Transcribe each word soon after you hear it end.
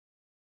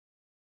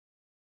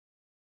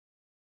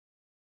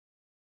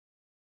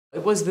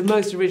It was the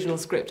most original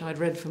script I'd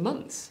read for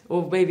months,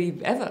 or maybe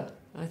ever.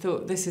 I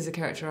thought, this is a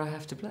character I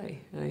have to play.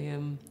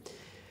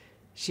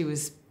 She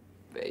was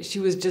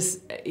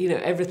just, you know,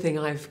 everything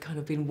I've kind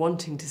of been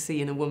wanting to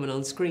see in a woman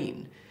on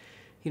screen.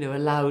 You know,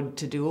 allowed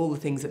to do all the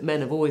things that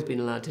men have always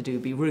been allowed to do,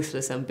 be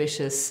ruthless,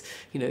 ambitious,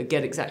 you know,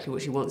 get exactly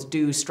what she wants,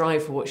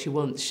 strive for what she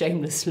wants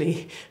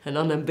shamelessly and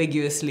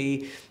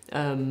unambiguously.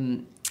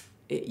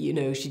 You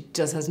know, she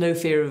just has no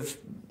fear of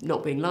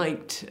not being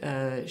liked.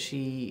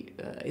 She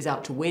is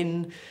out to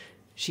win.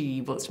 She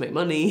wants to make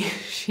money.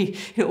 You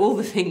know, all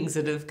the things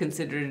that have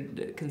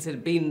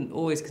been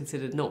always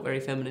considered not very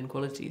feminine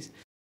qualities.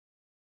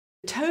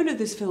 The tone of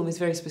this film is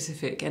very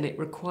specific, and it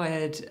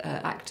required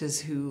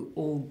actors who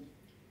all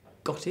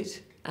got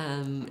it.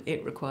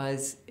 It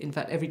requires, in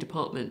fact, every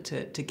department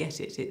to get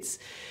it.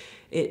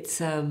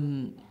 It's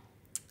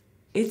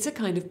a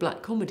kind of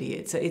black comedy.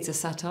 It's a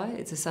satire.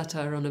 It's a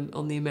satire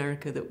on the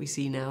America that we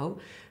see now.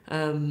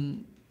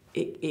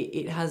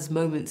 It has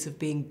moments of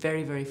being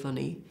very, very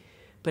funny,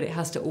 but it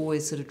has to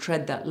always sort of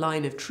tread that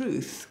line of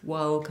truth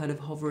while kind of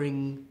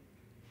hovering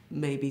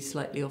maybe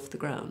slightly off the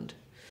ground.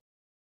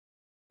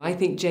 I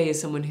think Jay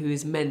is someone who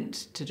is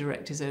meant to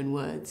direct his own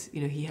words.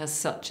 You know, he has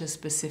such a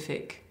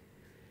specific,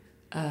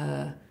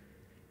 you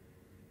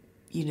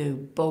know,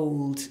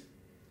 bold,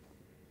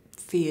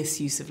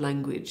 fierce use of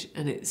language,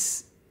 and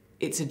it's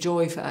a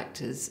joy for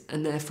actors,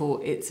 and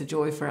therefore it's a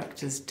joy for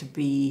actors to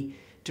be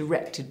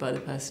directed by the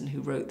person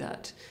who wrote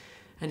that.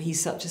 And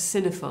he's such a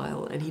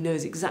cinephile, and he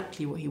knows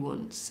exactly what he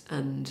wants,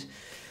 and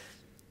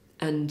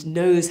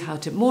knows how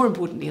to, more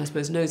importantly, I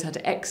suppose, knows how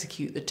to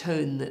execute the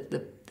tone that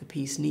the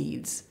piece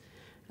needs.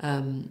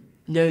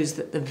 Knows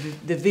that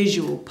the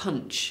visual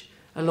punch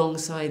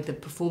alongside the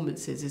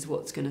performances is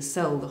what's going to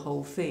sell the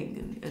whole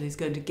thing, and is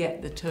going to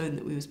get the tone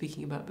that we were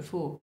speaking about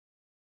before.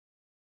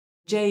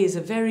 Jay is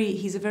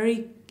he's a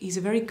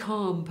very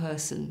calm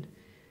person,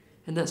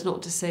 and that's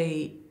not to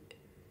say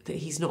that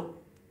he's not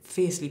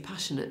fiercely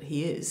passionate.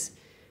 He is,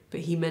 but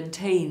he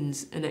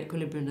maintains an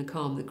equilibrium and a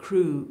calm. The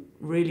crew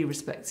really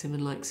respects him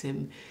and likes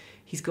him.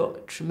 He's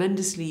got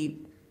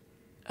tremendously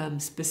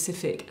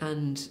specific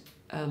and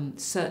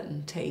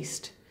certain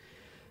taste,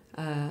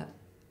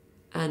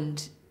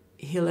 and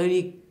he'll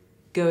only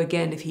go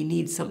again if he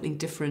needs something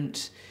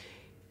different,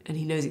 and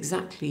he knows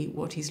exactly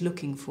what he's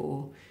looking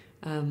for.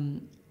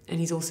 And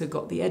he's also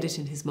got the edit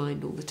in his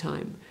mind all the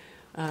time.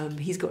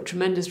 He's got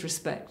tremendous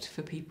respect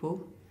for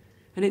people,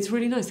 and it's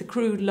really nice. The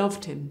crew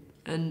loved him,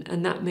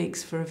 and that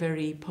makes for a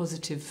very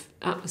positive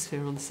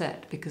atmosphere on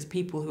set, because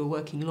people who are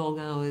working long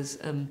hours,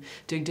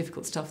 doing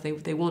difficult stuff,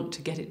 they want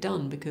to get it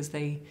done because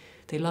they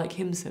like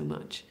him so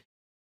much.